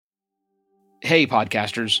Hey,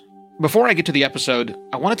 podcasters. Before I get to the episode,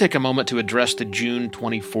 I want to take a moment to address the June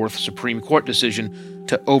 24th Supreme Court decision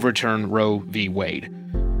to overturn Roe v. Wade.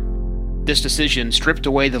 This decision stripped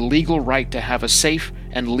away the legal right to have a safe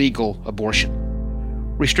and legal abortion.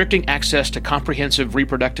 Restricting access to comprehensive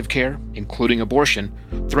reproductive care, including abortion,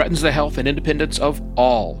 threatens the health and independence of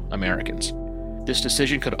all Americans. This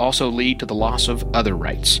decision could also lead to the loss of other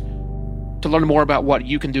rights. To learn more about what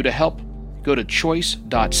you can do to help, go to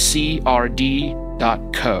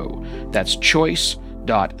choice.crd.co. That's choice.crd.co.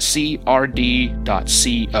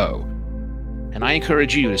 And I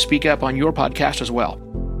encourage you to speak up on your podcast as well.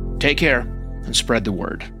 Take care and spread the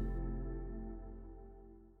word.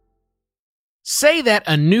 Say that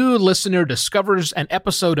a new listener discovers an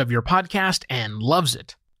episode of your podcast and loves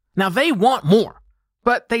it. Now they want more,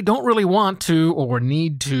 but they don't really want to or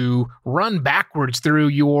need to run backwards through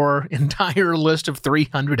your entire list of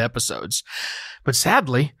 300 episodes. But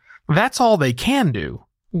sadly, that's all they can do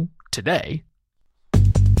today.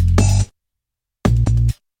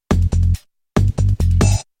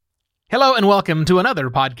 Hello and welcome to another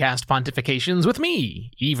podcast Pontifications with me,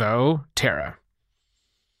 Evo Terra.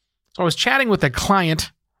 So I was chatting with a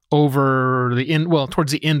client towards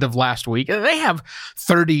the end of last week. They have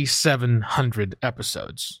 3,700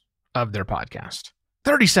 episodes of their podcast.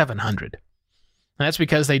 3,700. And that's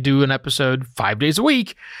because they do an episode 5 days a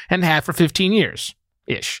week and have for 15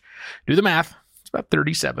 years-ish. Do the math. It's about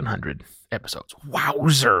 3,700 episodes.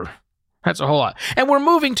 Wowzer. That's a whole lot. And we're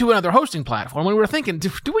moving to another hosting platform. And we were thinking,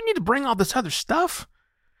 do we need to bring all this other stuff?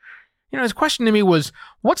 You know, his question to me was,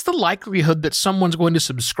 what's the likelihood that someone's going to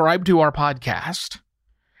subscribe to our podcast?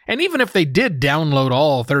 And even if they did download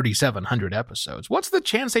all 3,700 episodes, what's the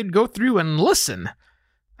chance they'd go through and listen?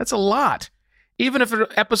 That's a lot. Even if the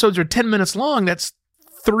episodes are 10 minutes long, that's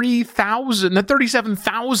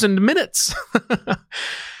 37,000 minutes.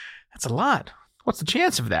 That's a lot. What's the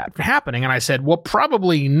chance of that happening? And I said, well,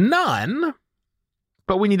 probably none,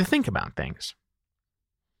 but we need to think about things.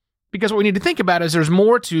 Because what we need to think about is there's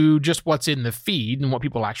more to just what's in the feed and what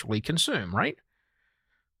people actually consume, right?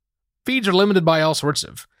 Feeds are limited by all sorts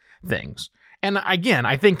of things. And again,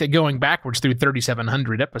 I think that going backwards through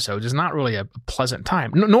 3,700 episodes is not really a pleasant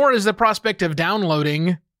time, nor is the prospect of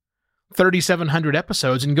downloading 3,700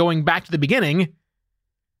 episodes and going back to the beginning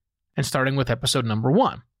and starting with episode number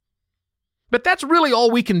 1. But that's really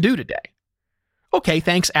all we can do today. Okay,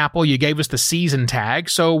 thanks, Apple. You gave us the season tag,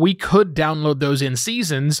 so we could download those in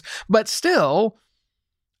seasons, but still,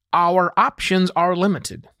 our options are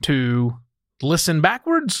limited to listen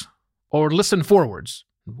backwards or listen forwards,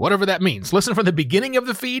 whatever that means. Listen from the beginning of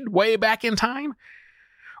the feed, way back in time,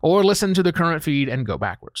 or listen to the current feed and go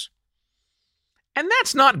backwards. And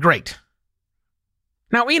that's not great.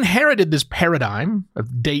 Now, we inherited this paradigm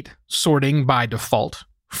of date sorting by default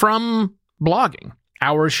from blogging,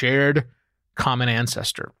 our shared common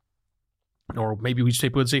ancestor. Or maybe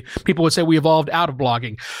people would say we evolved out of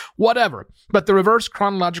blogging. Whatever. But the reverse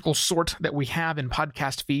chronological sort that we have in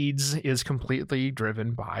podcast feeds is completely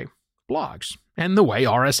driven by blogs and the way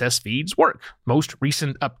RSS feeds work. Most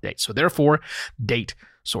recent updates. So therefore, date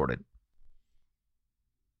sorted.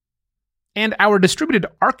 And our distributed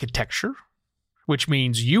architecture, which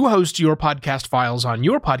means you host your podcast files on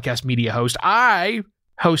your podcast media host. I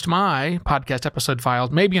host my podcast episode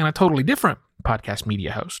files maybe on a totally different podcast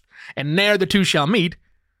media host. And there the two shall meet.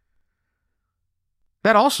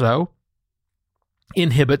 That also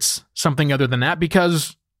inhibits something other than that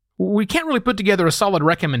because we can't really put together a solid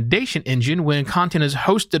recommendation engine when content is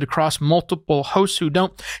hosted across multiple hosts who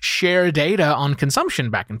don't share data on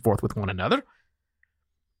consumption back and forth with one another.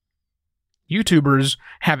 YouTubers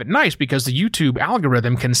have it nice because the YouTube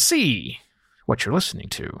algorithm can see what you're listening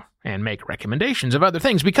to and make recommendations of other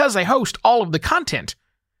things because they host all of the content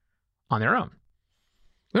on their own.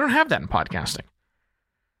 We don't have that in podcasting.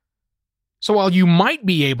 So while you might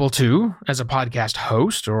be able to, as a podcast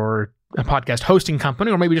host or a podcast hosting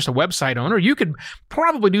company or maybe just a website owner, you could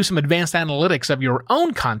probably do some advanced analytics of your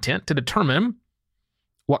own content to determine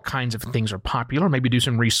what kinds of things are popular, maybe do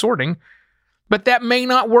some resorting, but that may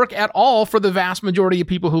not work at all for the vast majority of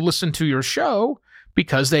people who listen to your show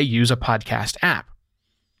because they use a podcast app.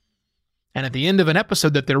 And at the end of an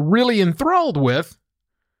episode that they're really enthralled with,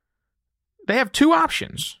 they have two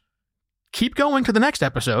options. Keep going to the next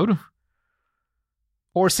episode,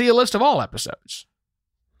 or see a list of all episodes.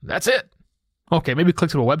 That's it. Okay, maybe click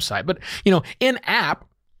to a website. But, in app,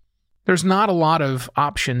 there's not a lot of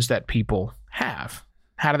options that people have.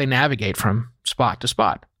 How do they navigate from spot to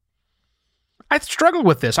spot? I struggled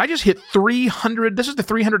with this. I just hit 300. This is the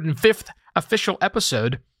 305th official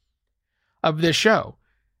episode of this show.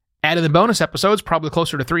 Added the bonus episodes, probably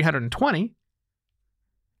closer to 320.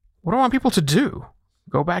 What do I want people to do?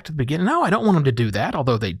 Go back to the beginning? No, I don't want them to do that,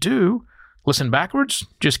 although they do. Listen backwards?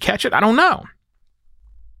 Just catch it? I don't know.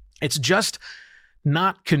 It's just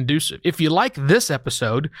not conducive. If you like this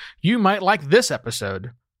episode, you might like this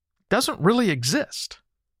episode. Doesn't really exist.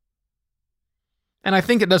 And I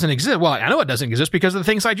think it doesn't exist. Well, I know it doesn't exist because of the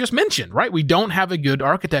things I just mentioned, right? We don't have a good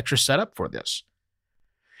architecture set up for this.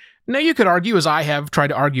 Now, you could argue, as I have tried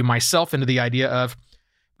to argue myself into the idea of,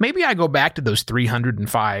 maybe I go back to those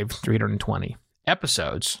 305, 320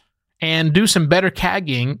 episodes and do some better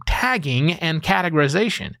tagging and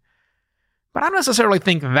categorization. But I don't necessarily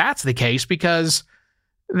think that's the case because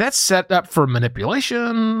that's set up for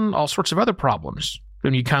manipulation, all sorts of other problems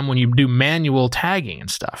when you do manual tagging and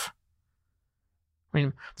stuff. I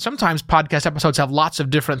mean, sometimes podcast episodes have lots of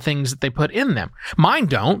different things that they put in them. Mine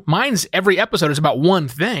don't. Mine's every episode is about one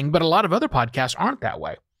thing, but a lot of other podcasts aren't that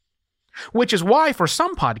way. Which is why, for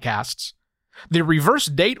some podcasts, the reverse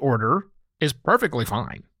date order is perfectly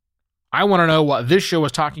fine. I want to know what this show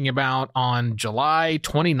was talking about on July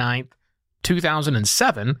 29th,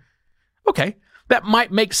 2007. Okay, that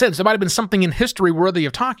might make sense. There might have been something in history worthy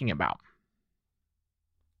of talking about.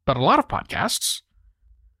 But a lot of podcasts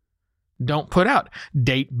don't put out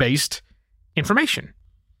date-based information.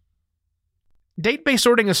 Date-based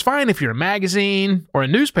sorting is fine if you're a magazine or a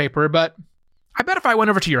newspaper, but I bet if I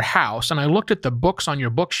went over to your house and I looked at the books on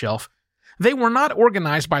your bookshelf, they were not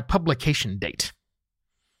organized by publication date.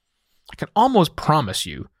 I can almost promise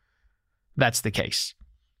you that's the case.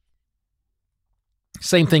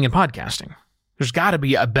 Same thing in podcasting. There's got to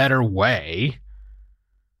be a better way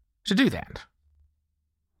to do that.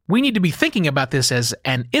 We need to be thinking about this as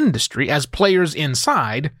an industry, as players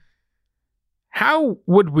inside. How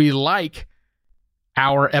would we like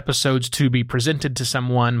our episodes to be presented to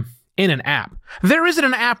someone in an app? There isn't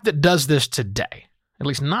an app that does this today, at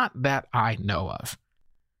least not that I know of.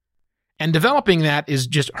 And developing that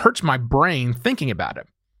just hurts my brain thinking about it.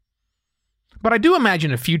 But I do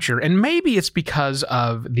imagine a future, and maybe it's because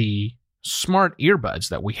of the smart earbuds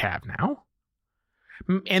that we have now,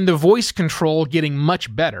 and the voice control getting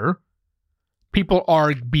much better. People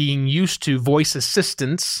are being used to voice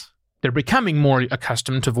assistants. They're becoming more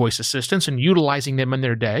accustomed to voice assistants and utilizing them in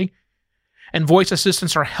their day. And voice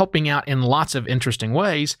assistants are helping out in lots of interesting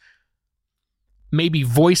ways. Maybe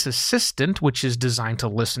Voice Assistant, which is designed to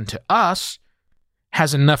listen to us,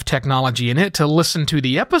 has enough technology in it to listen to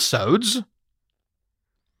the episodes.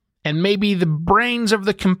 And maybe the brains of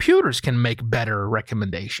the computers can make better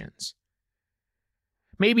recommendations.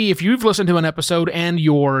 Maybe if you've listened to an episode and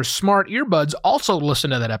your smart earbuds also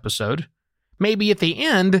listen to that episode, maybe at the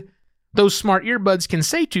end, those smart earbuds can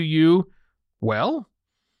say to you, well,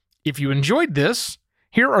 if you enjoyed this,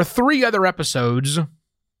 here are 3 other episodes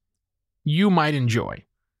you might enjoy.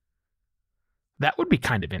 That would be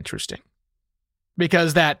kind of interesting.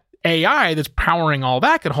 Because that AI that's powering all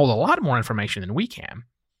that can hold a lot more information than we can.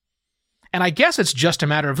 And I guess it's just a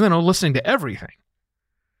matter of, listening to everything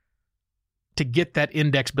to get that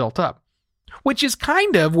index built up, which is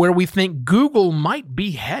kind of where we think Google might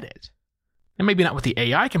be headed. And maybe not with the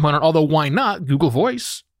AI component, although why not? Google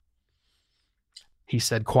Voice. He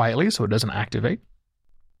said quietly so it doesn't activate.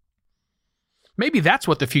 Maybe that's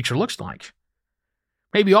what the future looks like.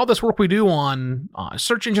 Maybe all this work we do on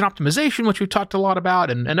search engine optimization, which we've talked a lot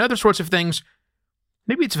about, and other sorts of things,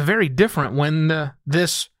 maybe it's very different when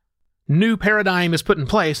this new paradigm is put in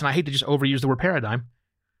place, and I hate to just overuse the word paradigm,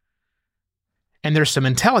 and there's some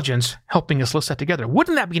intelligence helping us list that together.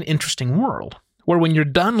 Wouldn't that be an interesting world, where when you're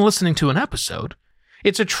done listening to an episode,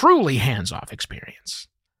 it's a truly hands-off experience,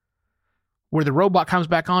 where the robot comes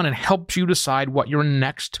back on and helps you decide what your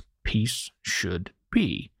next piece should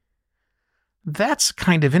be? That's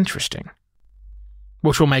kind of interesting,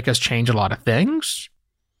 which will make us change a lot of things.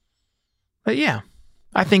 But yeah,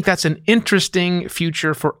 I think that's an interesting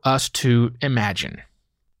future for us to imagine.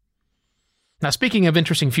 Now, speaking of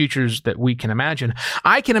interesting futures that we can imagine,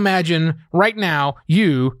 I can imagine right now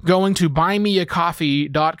you going to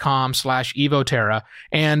buymeacoffee.com/evoterra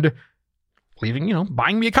and leaving,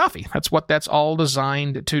 buying me a coffee. That's what that's all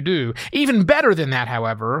designed to do. Even better than that,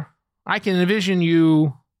 however, I can envision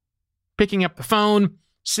you picking up the phone,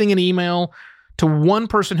 sending an email to one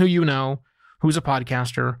person who you know who's a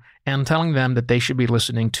podcaster and telling them that they should be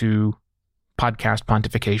listening to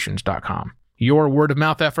podcastpontifications.com. Your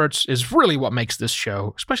word-of-mouth efforts is really what makes this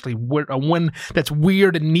show, especially one that's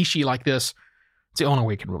weird and niche-y like this, it's the only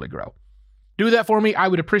way it can really grow. Do that for me. I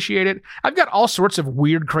would appreciate it. I've got all sorts of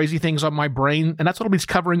weird, crazy things on my brain, and that's what I'll be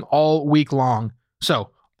covering all week long.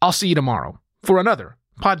 So I'll see you tomorrow for another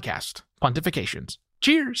Podcast Pontifications.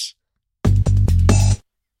 Cheers!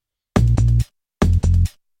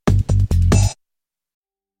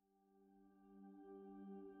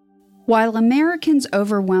 While Americans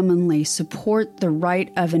overwhelmingly support the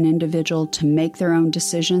right of an individual to make their own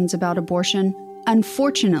decisions about abortion,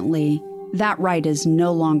 unfortunately, that right is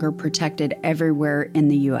no longer protected everywhere in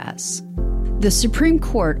the U.S. The Supreme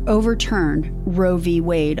Court overturned Roe v.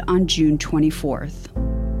 Wade on June 24th.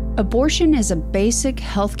 Abortion is a basic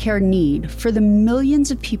healthcare need for the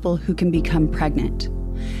millions of people who can become pregnant.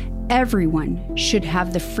 Everyone should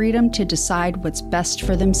have the freedom to decide what's best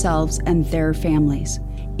for themselves and their families,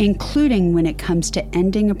 including when it comes to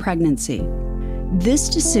ending a pregnancy. This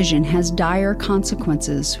decision has dire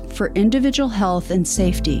consequences for individual health and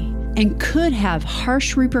safety and could have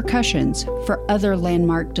harsh repercussions for other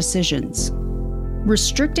landmark decisions.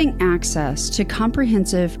 Restricting access to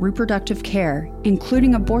comprehensive reproductive care,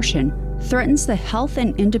 including abortion, threatens the health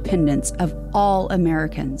and independence of all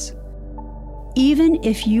Americans. Even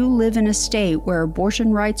if you live in a state where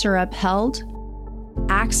abortion rights are upheld,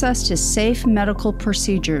 access to safe medical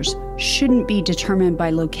procedures shouldn't be determined by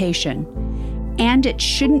location, and it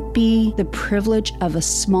shouldn't be the privilege of a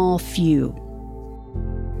small few.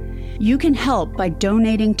 You can help by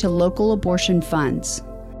donating to local abortion funds.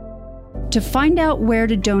 To find out where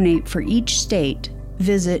to donate for each state,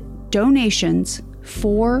 visit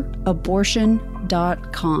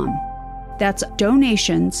donationsforabortion.com. That's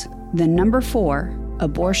donations, 4,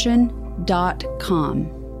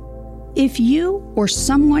 abortion.com. If you or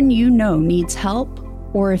someone you know needs help,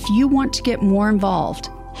 or if you want to get more involved,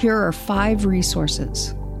 here are 5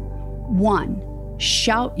 resources. 1.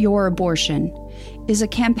 Shout Your Abortion is a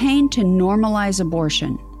campaign to normalize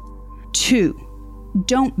abortion. 2.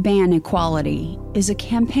 Don't Ban Equality is a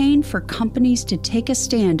campaign for companies to take a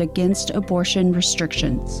stand against abortion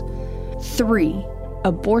restrictions. 3.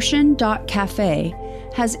 Abortion.cafe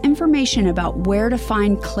has information about where to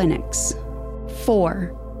find clinics.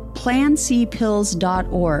 4.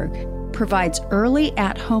 PlanCpills.org provides early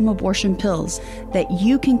at-home abortion pills that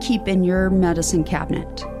you can keep in your medicine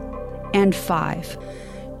cabinet. And 5.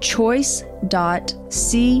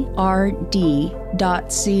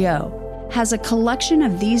 Choice.crd.co has a collection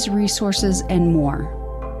of these resources and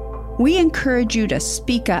more. We encourage you to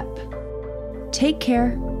speak up, take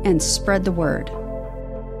care, and spread the word.